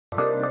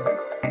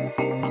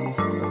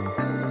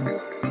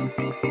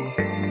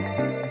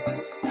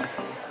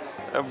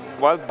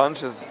Wild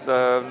Bunch is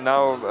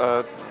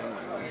now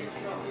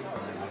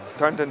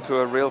turned into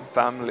a real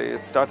family.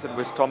 It started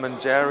with Tom and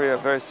Jerry, a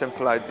very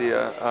simple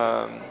idea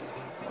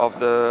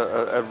of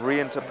a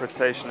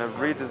reinterpretation, a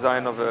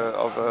redesign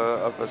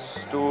of a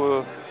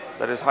stool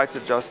that is height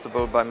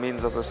adjustable by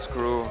means of a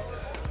screw,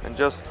 and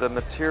just the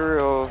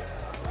material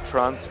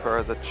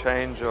transfer, the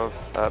change of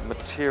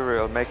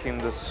material, making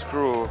the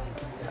screw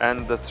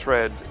and the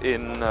thread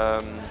in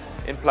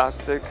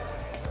plastic,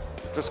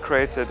 just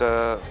created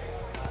a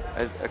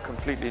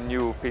completely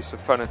new piece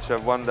of furniture,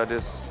 one that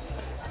is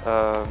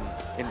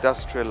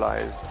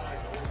industrialized,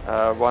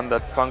 one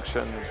that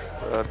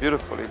functions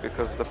beautifully,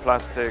 because the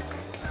plastic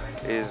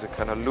is a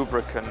kind of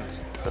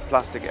lubricant. The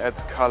plastic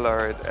adds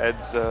color, it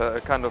adds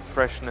a kind of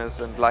freshness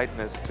and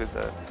lightness to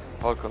the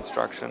whole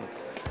construction.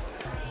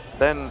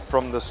 Then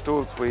from the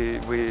stools we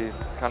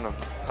kind of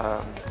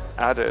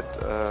added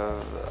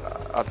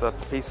other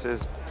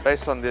pieces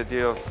based on the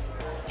idea of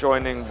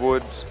joining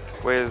wood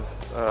with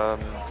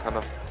kind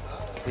of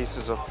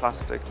pieces of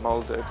plastic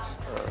molded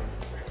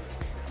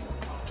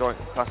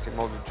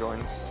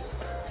joints.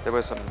 There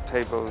were some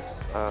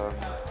tables.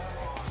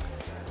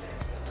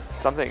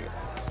 Something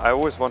I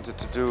always wanted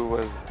to do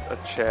was a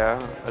chair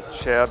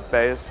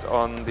based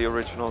on the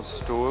original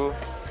stool.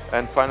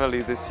 And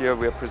finally this year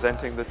we are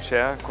presenting the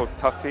chair called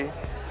Tuffy.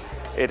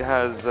 It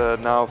has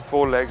now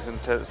 4 legs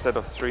instead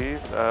of 3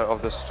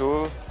 of the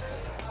stool.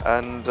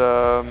 And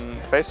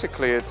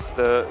basically it's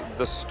the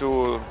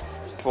stool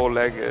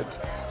 4-legged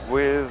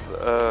with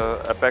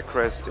a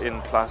backrest in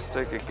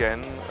plastic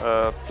again.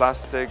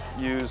 Plastic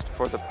used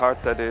for the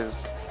part that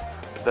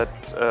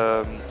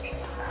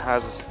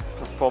has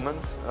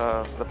performance.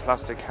 The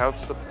plastic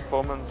helps the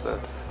performance, the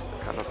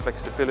kind of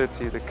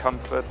flexibility, the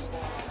comfort.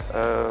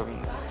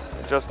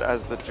 Just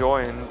as the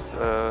joint,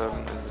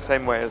 in the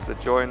same way as the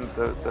joint,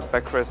 the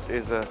backrest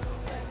is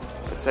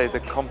let's say, the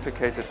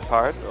complicated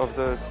part of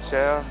the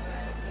chair,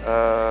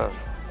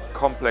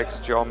 complex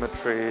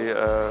geometry,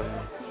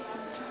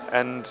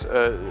 and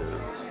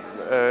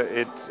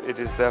it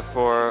is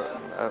therefore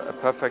a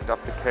perfect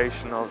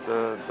application of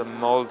the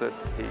molded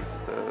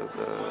piece,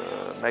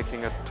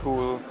 making a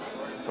tool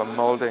for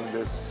molding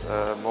this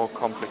more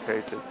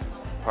complicated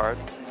part.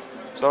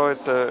 So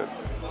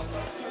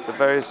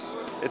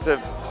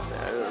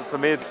for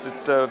me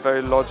it's a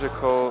very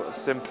logical,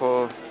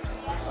 simple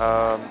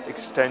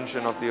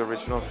extension of the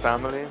original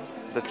family,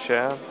 the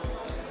chair.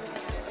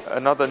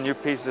 Another new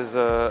piece is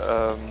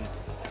a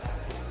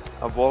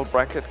wall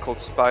bracket called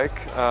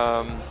Spike,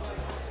 a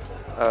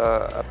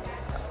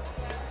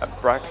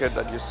bracket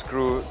that you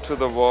screw to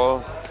the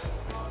wall,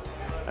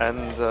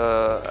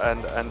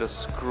 and a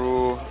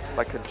screw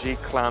like a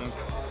G-clamp,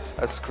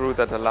 a screw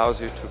that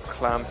allows you to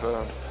clamp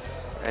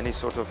any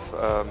sort of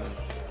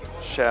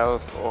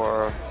shelf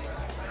or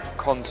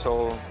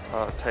console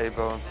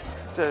table.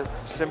 It's a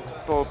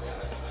simple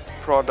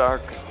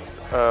product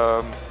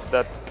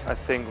that I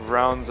think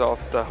rounds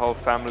off the whole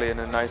family in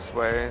a nice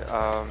way.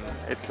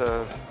 It's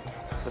a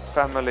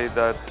family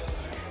that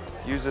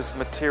uses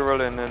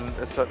material in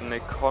a certain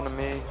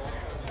economy,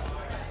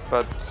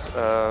 but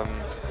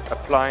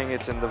applying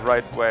it in the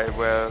right way,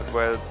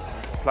 where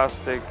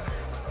plastic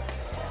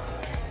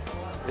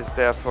is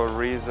there for a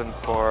reason,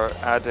 for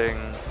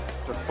adding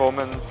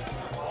performance,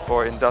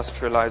 for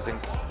industrializing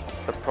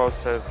the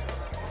process,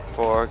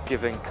 for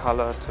giving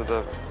color to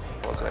the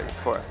project,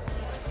 for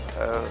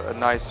a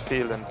nice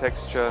feel and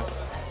texture.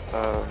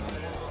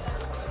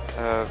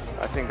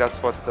 I think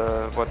that's what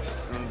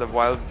the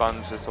Wild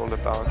Bunch is all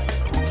about.